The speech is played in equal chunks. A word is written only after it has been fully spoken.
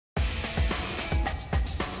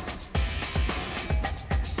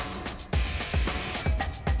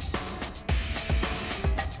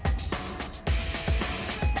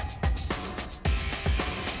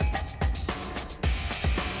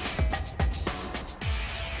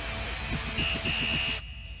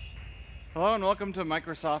Hello and welcome to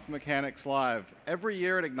Microsoft Mechanics Live. Every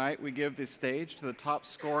year at Ignite, we give the stage to the top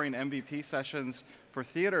scoring MVP sessions for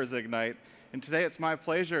theaters at Ignite. And today it's my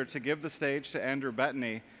pleasure to give the stage to Andrew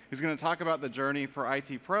Bettany, who's going to talk about the journey for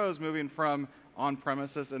IT pros moving from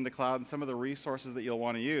on-premises into cloud and some of the resources that you'll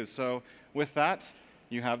want to use. So with that,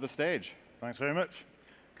 you have the stage. Thanks very much.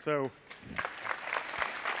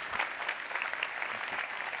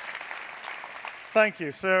 Thank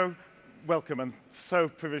you. So welcome, and so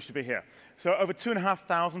privileged to be here. So over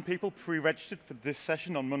 2,500 people pre-registered for this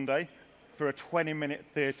session on Monday for a 20-minute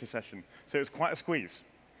theater session. So it was quite a squeeze.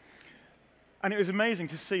 And it was amazing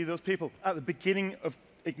to see those people at the beginning of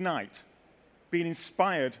Ignite being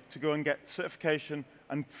inspired to go and get certification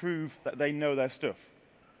and prove that they know their stuff.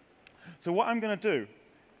 So what I'm going to do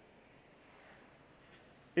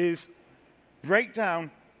is break down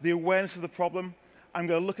the awareness of the problem. I'm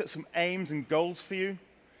going to look at some aims and goals for you.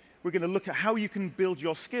 We're going to look at how you can build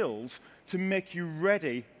your skills to make you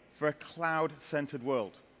ready for a cloud-centered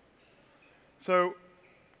world. So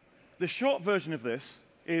the short version of this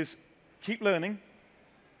is keep learning,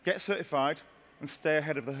 get certified, and stay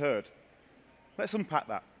ahead of the herd. Let's unpack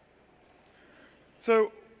that.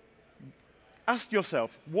 So ask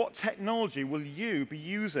yourself, what technology will you be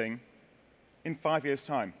using in 5 years'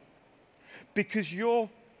 time? Because you're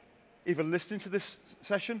either listening to this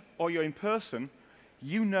session or you're in person,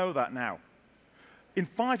 you know that now. In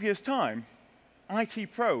 5 years' time,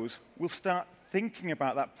 IT pros will start thinking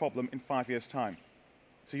about that problem in 5 years' time.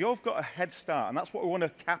 So you've got a head start, and that's what we want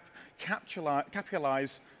to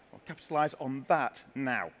capitalize on that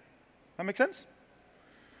now. That make sense?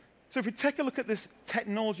 So if we take a look at this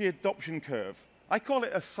technology adoption curve, I call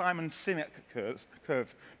it a Simon Sinek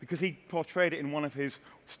curve because he portrayed it in one of his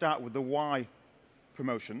Start with the Why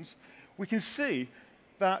promotions. We can see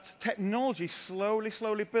that technology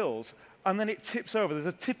slowly builds, and then it tips over. There's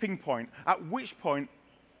a tipping point, at which point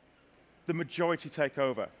the majority take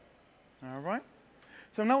over. All right?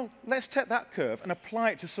 So now let's take that curve and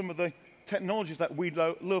apply it to some of the technologies that we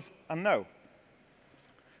love and know.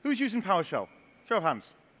 Who's using PowerShell? Show of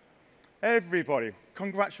hands. Everybody.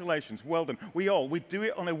 Congratulations. Well done. We do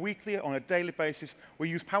it on a weekly, on a daily basis. We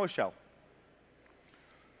use PowerShell.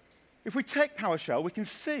 If we take PowerShell, we can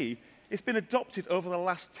see it's been adopted over the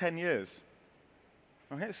last 10 years.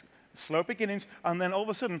 Okay, it's slow beginnings, and then all of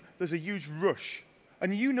a sudden, there's a huge rush.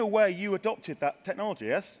 And you know where you adopted that technology,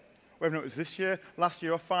 yes? Whether it was this year, last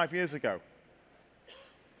year, or 5 years ago.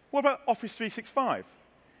 What about Office 365?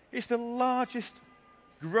 It's the largest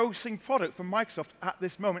grossing product from Microsoft at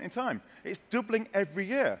this moment in time. It's doubling every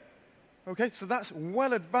year. Okay, so that's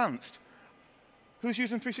well advanced. Who's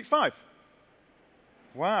using 365?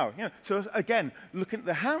 Wow. So again, looking at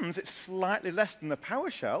the hands, it's slightly less than the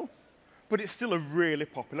PowerShell, but it's still a really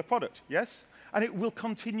popular product, yes? And it will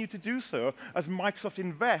continue to do so as Microsoft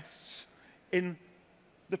invests in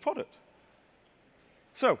the product.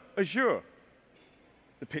 So Azure.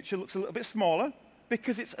 The picture looks a little bit smaller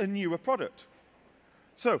because it's a newer product.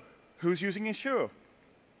 So who's using Azure?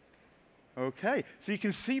 OK, so you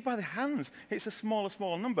can see by the hands, it's a smaller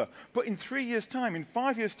number. But in 3 years' time, in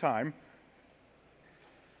 5 years' time,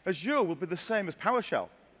 Azure will be the same as PowerShell.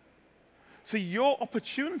 So your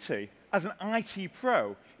opportunity as an IT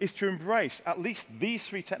pro is to embrace at least these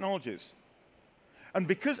three technologies. And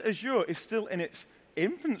because Azure is still in its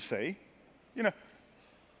infancy,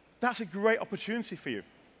 that's a great opportunity for you.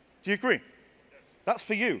 Do you agree? Yes. That's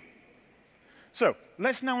for you. So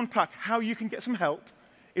let's now unpack how you can get some help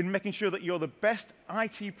in making sure that you're the best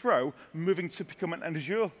IT pro moving to become an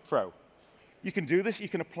Azure pro. You can do this. You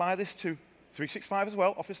can apply this to 365 as well,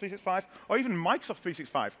 Office 365, or even Microsoft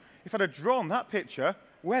 365. If I'd have drawn that picture,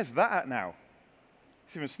 where's that at now?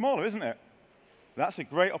 It's even smaller, isn't it? That's a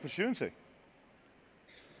great opportunity.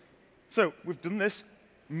 So we've done this.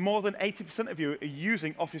 More than 80% of you are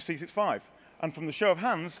using Office 365. And from the show of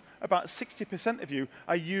hands, about 60% of you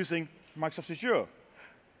are using Microsoft Azure.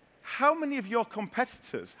 How many of your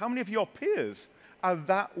competitors, how many of your peers are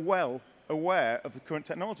that well aware of the current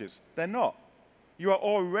technologies? They're not. You are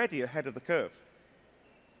already ahead of the curve.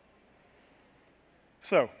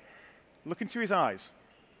 So, look into his eyes.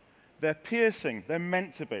 They're piercing. They're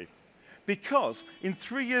meant to be. Because in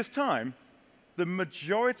 3 years' time, the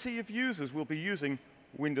majority of users will be using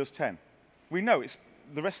Windows 10. We know it's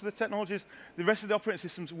the rest of the technologies, the rest of the operating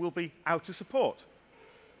systems will be out of support.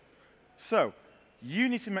 So, you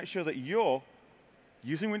need to make sure that you're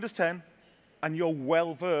using Windows 10 and you're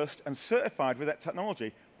well-versed and certified with that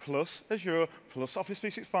technology, plus Azure, plus Office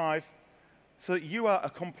 365, so that you are a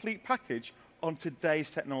complete package on today's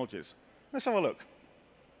technologies. Let's have a look.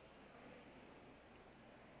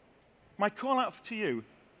 My call out to you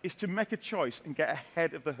is to make a choice and get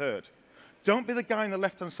ahead of the herd. Don't be the guy on the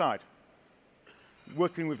left-hand side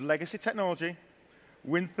working with legacy technology,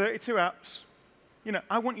 Win32 apps.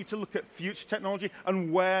 I want you to look at future technology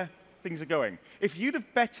and where things are going. If you'd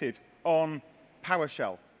have betted on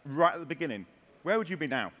PowerShell right at the beginning, where would you be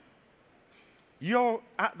now? You're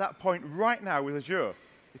at that point right now with Azure.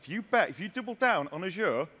 If you double down on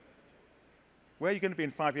Azure, where are you going to be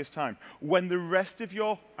in 5 years' time? When the rest of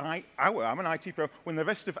I'm an IT pro, when the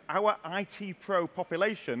rest of our IT pro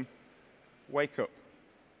population wake up.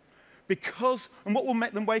 And what will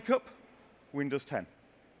make them wake up? Windows 10.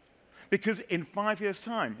 Because in 5 years'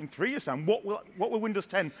 time, in 3 years' time, what will Windows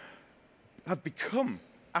 10 have become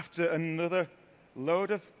after another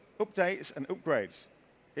load of updates and upgrades?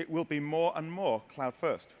 It will be more and more cloud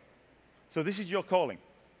first. So this is your calling.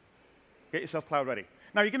 Get yourself cloud ready.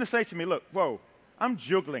 Now you're going to say to me, look, whoa, I'm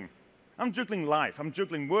juggling. I'm juggling life. I'm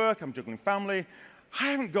juggling work. I'm juggling family.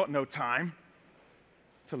 I haven't got no time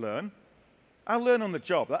to learn. I'll learn on the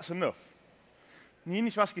job. That's enough. And you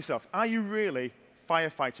need to ask yourself, are you really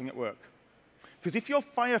firefighting at work? Because if you're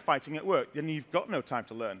firefighting at work, then you've got no time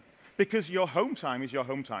to learn. Because your home time is your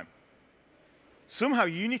home time. Somehow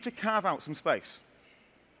you need to carve out some space.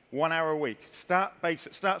 1 hour a week. Start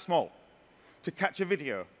basic. Start small. To catch a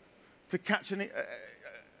video. To catch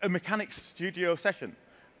a mechanics studio session.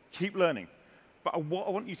 Keep learning. But what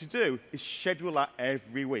I want you to do is schedule that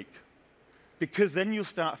every week. Because then you'll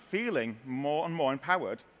start feeling more and more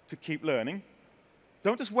empowered to keep learning.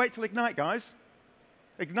 Don't just wait till Ignite, guys.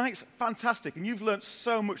 Ignite's fantastic, and you've learned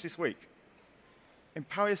so much this week.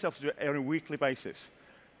 Empower yourself to do it on a weekly basis.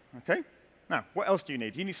 Okay? Now, what else do you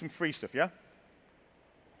need? You need some free stuff, yeah?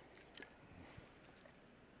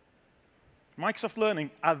 Microsoft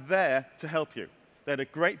Learning are there to help you. They had a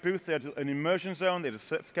great booth. They had an immersion zone. They had a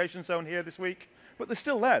certification zone here this week. But they're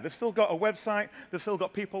still there. They've still got a website. They've still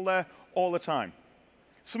got people there all the time.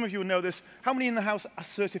 Some of you will know this. How many in the house are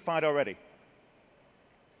certified already?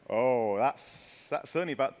 Oh, that's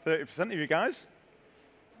only about 30% of you guys.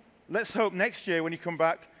 Let's hope next year when you come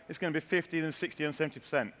back, it's going to be 50, then 60, and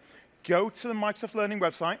 70%. Go to the Microsoft Learning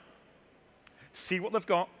website, see what they've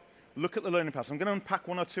got, look at the learning paths. I'm going to unpack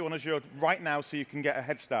 1 or 2 on Azure right now so you can get a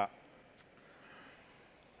head start.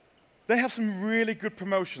 They have some really good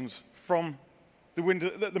promotions from the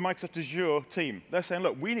Microsoft Azure team. They're saying,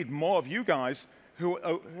 look, we need more of you guys who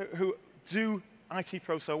do IT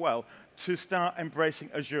Pro so well to start embracing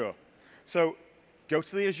Azure. So go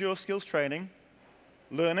to the Azure skills training,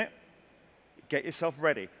 learn it, get yourself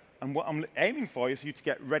ready. And what I'm aiming for is you to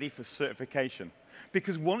get ready for certification.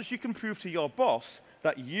 Because once you can prove to your boss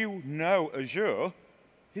that you know Azure,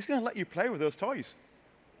 he's going to let you play with those toys.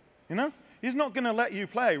 He's not going to let you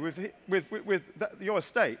play with your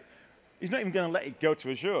estate. He's not even going to let it go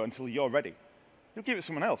to Azure until you're ready. He'll give it to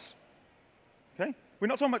someone else. Okay? We're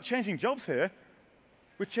not talking about changing jobs here.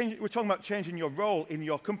 We're talking about changing your role in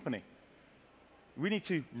your company. We need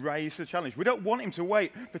to raise the challenge. We don't want him to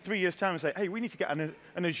wait for 3 years' time and say, hey, we need to get an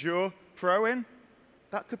Azure Pro in.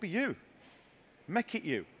 That could be you. Make it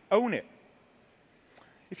you. Own it.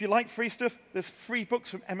 If you like free stuff, there's free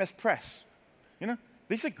books from MS Press.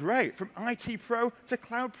 These are great, from IT Pro to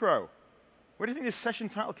Cloud Pro. Where do you think this session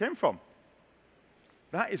title came from?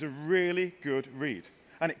 That is a really good read.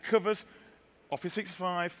 And it covers Office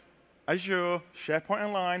 365, Azure, SharePoint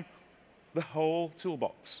Online, the whole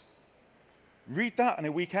toolbox. Read that in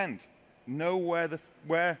a weekend. Know where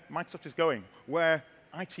Microsoft is going, where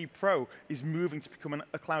IT Pro is moving to become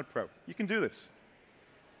a Cloud Pro. You can do this.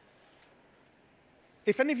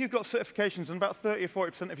 If any of you got certifications, and about 30 or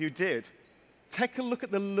 40% of you did, take a look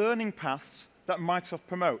at the learning paths that Microsoft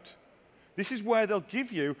promote. This is where they'll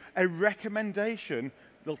give you a recommendation.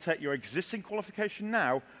 They'll take your existing qualification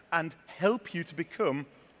now and help you to become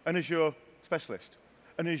an Azure specialist,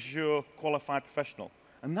 an Azure qualified professional.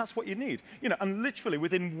 And that's what you need. And literally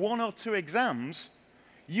within 1 or 2 exams,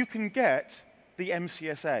 you can get the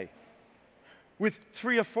MCSA. With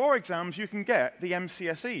 3 or 4 exams, you can get the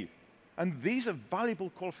MCSE. And these are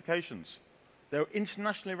valuable qualifications. They're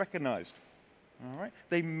internationally recognized. All right?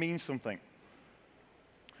 They mean something.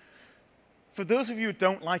 For those of you who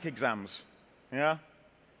don't like exams, yeah,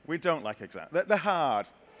 we don't like exams. They're hard.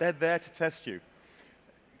 They're there to test you.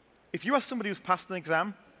 If you ask somebody who's passed an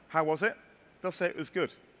exam, how was it? They'll say it was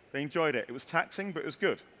good. They enjoyed it. It was taxing, but it was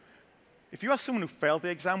good. If you ask someone who failed the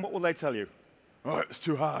exam, what will they tell you? Oh, it was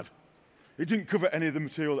too hard. It didn't cover any of the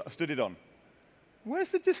material that I studied on. Where's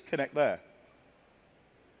the disconnect there?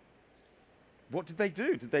 What did they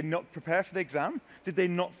do? Did they not prepare for the exam? Did they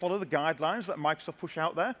not follow the guidelines that Microsoft push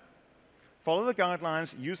out there? Follow the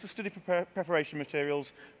guidelines, use the study preparation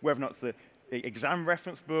materials, whether or not it's the the exam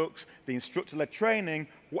reference books, the instructor-led training,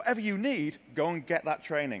 whatever you need, go and get that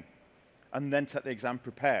training, and then take the exam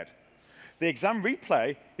prepared. The exam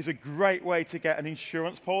replay is a great way to get an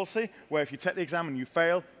insurance policy, where if you take the exam and you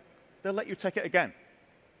fail, they'll let you take it again.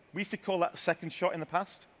 We used to call that a second shot in the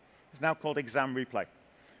past. It's now called exam replay.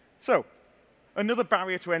 So, another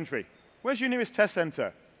barrier to entry. Where's your nearest test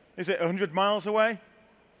center? Is it 100 miles away?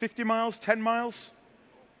 50 miles? 10 miles?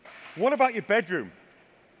 What about your bedroom?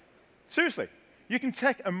 Seriously, you can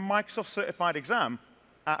take a Microsoft certified exam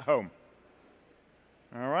at home.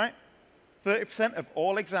 All right? 30% of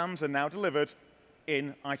all exams are now delivered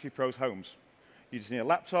in IT pros' homes. You just need a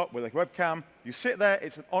laptop with a webcam. You sit there.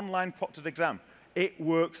 It's an online proctored exam. It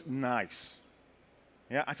works nice.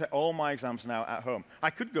 Yeah, I take all my exams now at home. I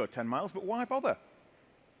could go 10 miles, but why bother?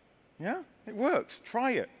 Yeah, it works.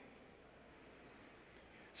 Try it.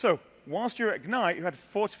 So, whilst you're at Ignite, you had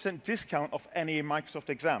a 40% discount off any Microsoft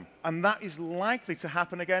exam. And that is likely to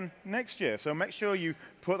happen again next year. So make sure you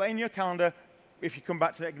put that in your calendar if you come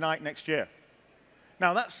back to Ignite next year.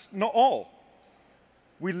 Now, that's not all.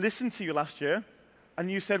 We listened to you last year, and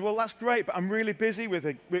you said, well, that's great, but I'm really busy with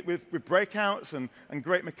breakouts and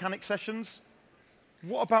great mechanic sessions.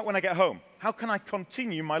 What about when I get home? How can I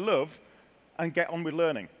continue my love and get on with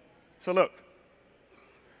learning? So look,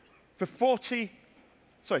 for 30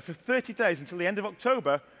 days until the end of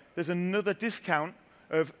October, there's another discount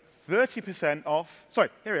of 30% off,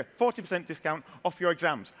 40% discount off your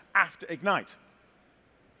exams after Ignite.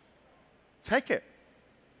 Take it.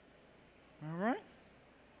 All right?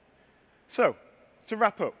 So, to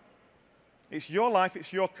wrap up, it's your life,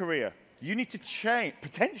 it's your career. You need to change,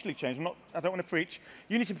 potentially change, I don't want to preach,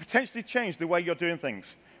 you need to potentially change the way you're doing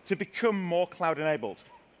things to become more cloud-enabled.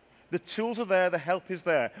 The tools are there, the help is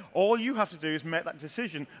there. All you have to do is make that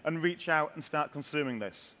decision and reach out and start consuming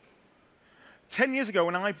this. 10 years ago,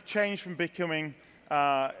 when I changed from becoming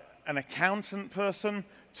an accountant person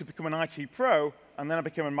to become an IT pro, and then I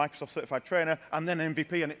became a Microsoft certified trainer, and then an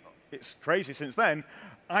MVP, and it's crazy since then,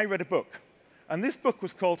 I read a book. And this book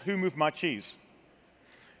was called Who Moved My Cheese?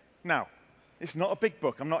 Now, it's not a big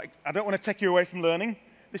book. I don't want to take you away from learning.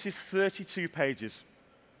 This is 32 pages.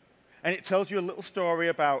 And it tells you a little story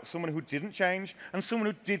about someone who didn't change and someone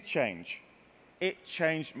who did change. It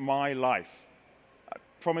changed my life. I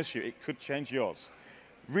promise you, it could change yours.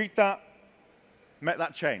 Read that, make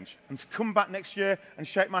that change, and come back next year and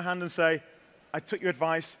shake my hand and say, I took your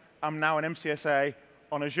advice, I'm now an MCSA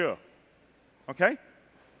on Azure. Okay?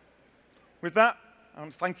 With that, I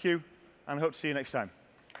want to thank you, and I hope to see you next time.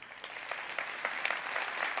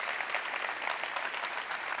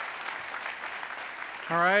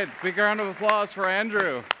 All right, big round of applause for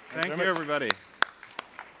Andrew. Thank you, everybody.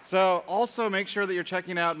 So also make sure that you're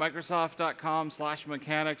checking out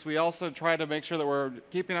Microsoft.com/mechanics. We also try to make sure that we're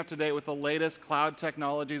keeping up to date with the latest cloud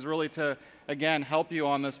technologies, really to, again, help you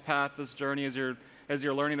on this path, this journey as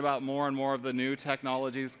you're learning about more and more of the new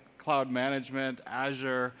technologies, cloud management,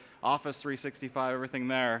 Azure, Office 365, everything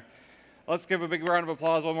there. Let's give a big round of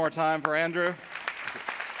applause one more time for Andrew.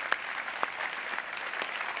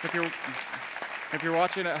 If you're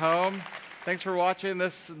watching at home, thanks for watching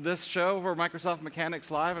this show for Microsoft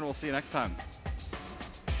Mechanics Live, and we'll see you next time.